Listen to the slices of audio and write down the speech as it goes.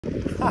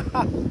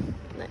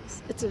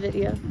Nice. It's a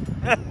video.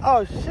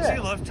 Oh shit. She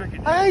loves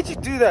tricking. I hate you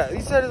do that.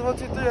 You said it's 1,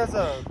 2, 3 as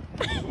a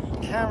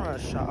camera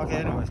shot. Okay,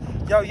 anyways.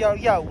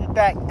 Yo, we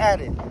back at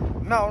it.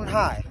 Mountain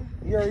High.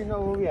 You already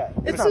know where we at.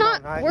 It's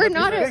not we're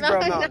not at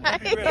Mountain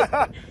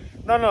High.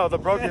 No, the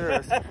broken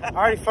wrist. I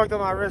already fucked up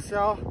my wrist,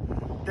 y'all.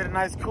 Did a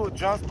nice cool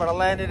jump, but I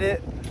landed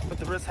it. But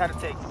the wrist had to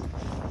take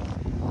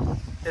it.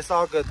 It's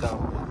all good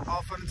though.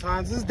 All fun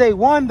times. This is day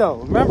 1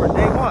 though. Remember,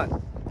 day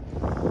 1.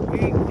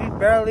 We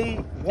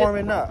barely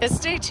warming up. It's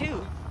day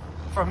 2.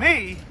 For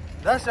me,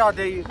 that's y'all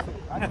day 2.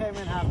 I came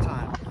in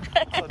halftime.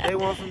 So day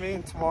 1 for me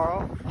and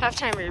tomorrow.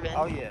 Halftime, Ruben.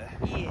 Oh yeah.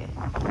 Yeah.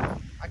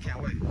 I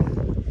can't wait.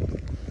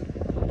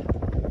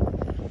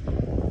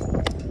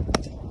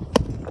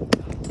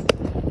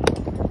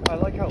 I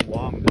like how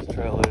long this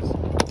trail is.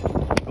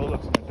 It builds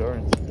up some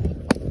endurance.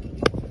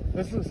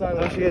 This is the side. I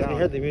wish you guys can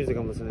hear the music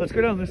I'm listening to. Let's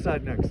go down this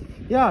side next.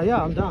 Yeah,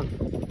 I'm done.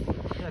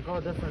 Yeah, go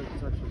a different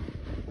section.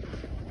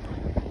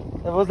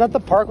 Was that the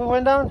park we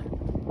went down?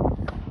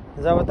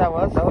 Is that what that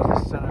was? That was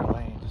the center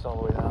lane, just all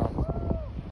the way down.